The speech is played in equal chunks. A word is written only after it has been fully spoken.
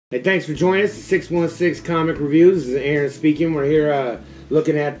Hey, thanks for joining us. 616 Comic Reviews. This is Aaron speaking. We're here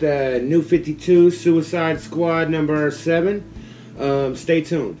looking at the New 52 Suicide Squad number 7. Stay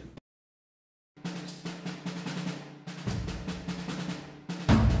tuned.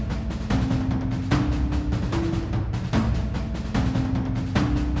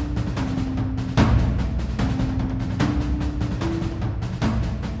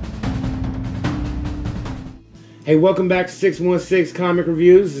 Hey, welcome back to 616 Comic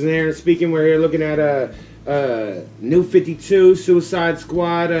Reviews. This is Aaron speaking. We're here looking at New 52 Suicide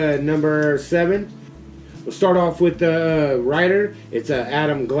Squad number 7. We'll start off with the writer. It's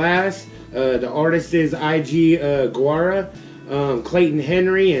Adam Glass. The artist is I.G. Guara, Clayton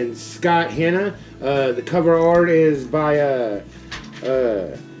Henry, and Scott Hanna. The cover art is by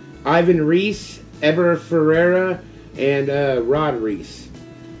Ivan Reese, Eber Ferreira, and Rod Reese.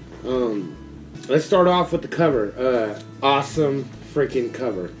 Let's start off with the cover. Awesome freaking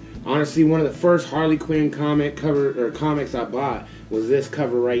cover. Honestly, one of the first Harley Quinn comics I bought was this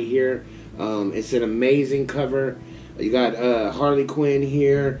cover right here. It's an amazing cover. You got Harley Quinn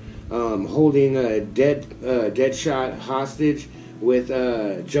here holding a Deadshot hostage with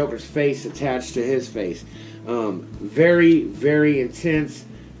Joker's face attached to his face. Very, very intense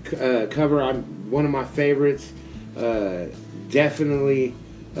cover. One of my favorites. Definitely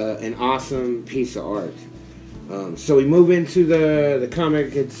an awesome piece of art. So we move into the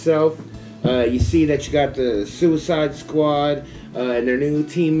comic itself. You see that you got the Suicide Squad and their new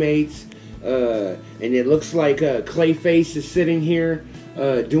teammates, and it looks like Clayface is sitting here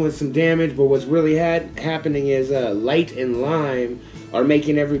doing some damage, but what's really happening is Light and Lime are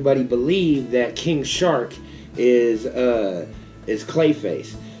making everybody believe that King Shark is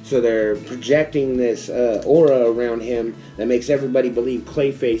Clayface. So they're projecting this aura around him that makes everybody believe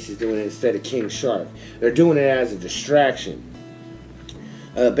Clayface is doing it instead of King Shark. They're doing it as a distraction.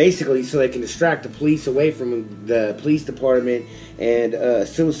 Basically, so they can distract the police away from the police department, and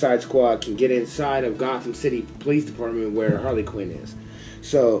Suicide Squad can get inside of Gotham City Police Department where Harley Quinn is.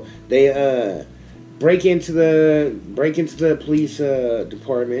 So they break into the police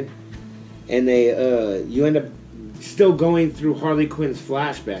department, and you end up still going through Harley Quinn's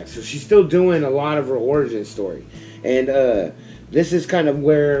flashbacks. So she's still doing a lot of her origin story. And this is kind of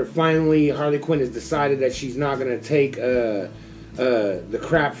where finally Harley Quinn has decided that she's not going to take the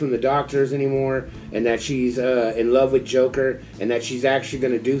crap from the doctors anymore, and that she's in love with Joker, and that she's actually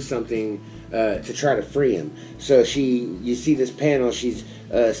going to do something to try to free him. So you see this panel, she's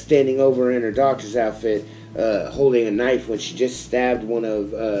standing over in her doctor's outfit, holding a knife when she just stabbed one of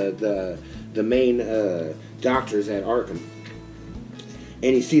the main doctors at Arkham.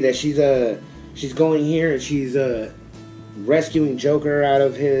 And you see that she's going here and she's rescuing Joker out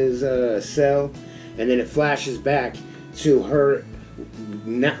of his cell, and then it flashes back to her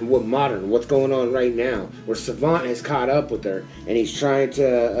what's going on right now, where Savant has caught up with her, and he's trying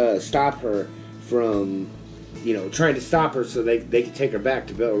to stop her from, so they can take her back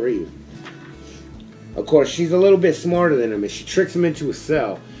to Belle Reve. Of course, she's a little bit smarter than him, and she tricks him into a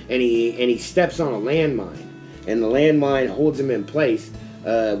cell, and he steps on a landmine, and the landmine holds him in place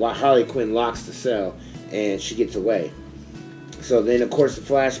while Harley Quinn locks the cell, and she gets away. So then, of course, the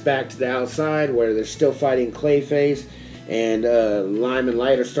flashback to the outside where they're still fighting Clayface, and Lime and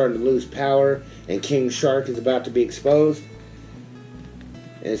Light are starting to lose power, and King Shark is about to be exposed.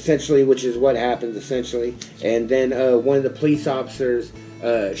 And essentially, which is what happens, essentially. And then one of the police officers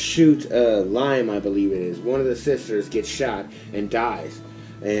shoot Lime, I believe it is. One of the sisters gets shot and dies.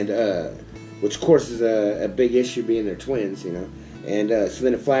 And which, of course, is a big issue being they're twins, And so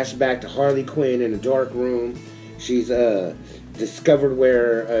then it flashes back to Harley Quinn in a dark room. She's discovered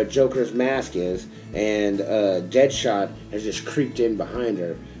where Joker's mask is, and Deadshot has just creeped in behind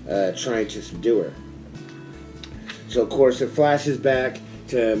her, trying to subdue her. So, of course, it flashes back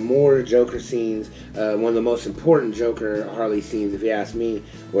to more Joker scenes, one of the most important Joker Harley scenes, if you ask me,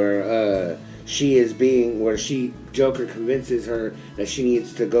 where Joker convinces her that she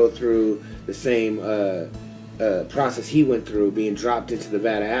needs to go through the same process he went through, being dropped into the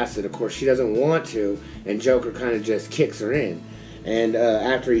vat of acid. Of course, she doesn't want to, and Joker kind of just kicks her in. And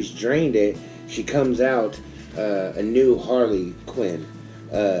after he's drained it, she comes out a new Harley Quinn,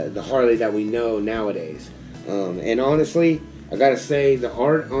 the Harley that we know nowadays. And honestly, I gotta say, the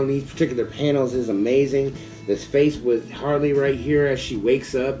art on these particular panels is amazing. This face with Harley right here as she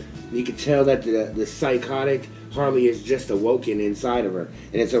wakes up, you can tell that the psychotic Harley is just awoken inside of her.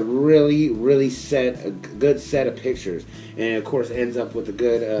 And it's a really, really good set of pictures. And of course ends up with a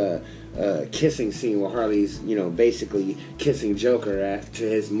good kissing scene where Harley's, basically kissing Joker to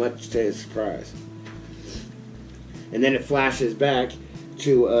his surprise. And then it flashes back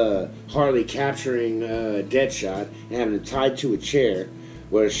to Harley capturing Deadshot and having him tied to a chair,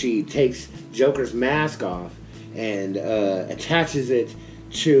 where she takes Joker's mask off and attaches it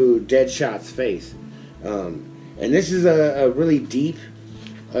to Deadshot's face. And this is a really deep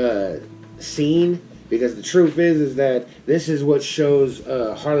scene, because the truth is that this is what shows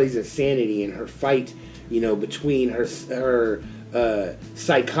Harley's insanity in her fight, between her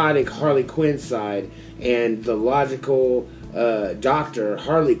psychotic Harley Quinn side and the logical doctor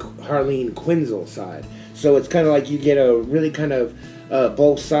Harleen Quinzel side. So it's kind of like you get a really kind of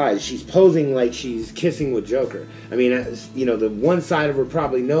both sides. She's posing like she's kissing with Joker. I mean, the one side of her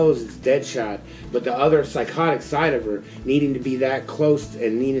probably knows it's Deadshot, but the other psychotic side of her, needing to be that close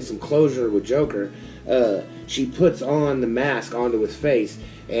and needing some closure with Joker, she puts on the mask onto his face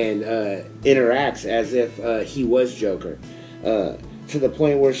and interacts as if he was Joker, to the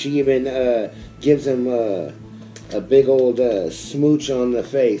point where she even gives him a big old smooch on the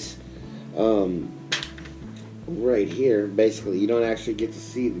face. Right here, basically, you don't actually get to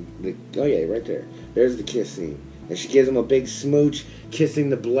see the oh yeah, right there. There's the kiss scene, and she gives him a big smooch, kissing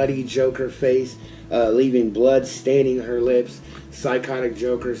the bloody Joker face, leaving blood staining her lips. Psychotic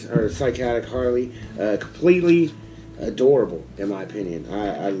Harley, completely adorable in my opinion.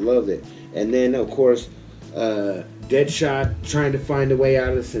 I loved it. And then of course, Deadshot trying to find a way out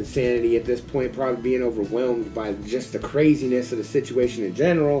of this insanity at this point, probably being overwhelmed by just the craziness of the situation in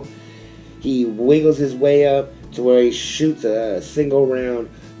general. He wiggles his way up to where he shoots a single round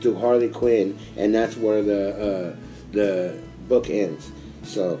to Harley Quinn, and that's where the book ends.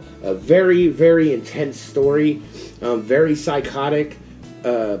 So a very, very intense story, very psychotic,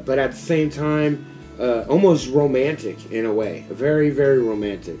 but at the same time almost romantic in a way. Very, very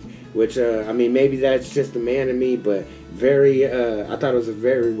romantic. Which I mean, maybe that's just the man in me, but very. I thought it was a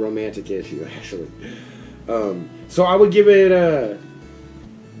very romantic issue actually. So I would give it a.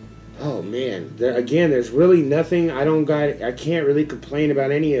 Oh man, there's really nothing. I can't really complain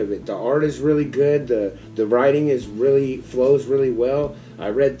about any of it. The art is really good. The writing flows really well. I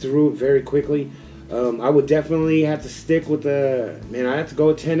read through it very quickly. I would definitely have to stick with I have to go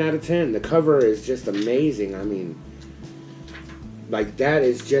with 10 out of 10. The cover is just amazing. I mean, like, that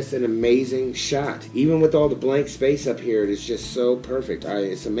is just an amazing shot. Even with all the blank space up here, it is just so perfect.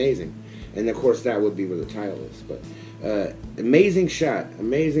 It's amazing. And of course, that would be where the title is. But amazing shot,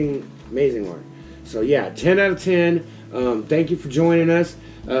 amazing art. So yeah, 10 out of 10. Thank you for joining us.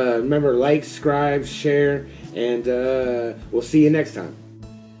 Remember, like, subscribe, share, and we'll see you next time.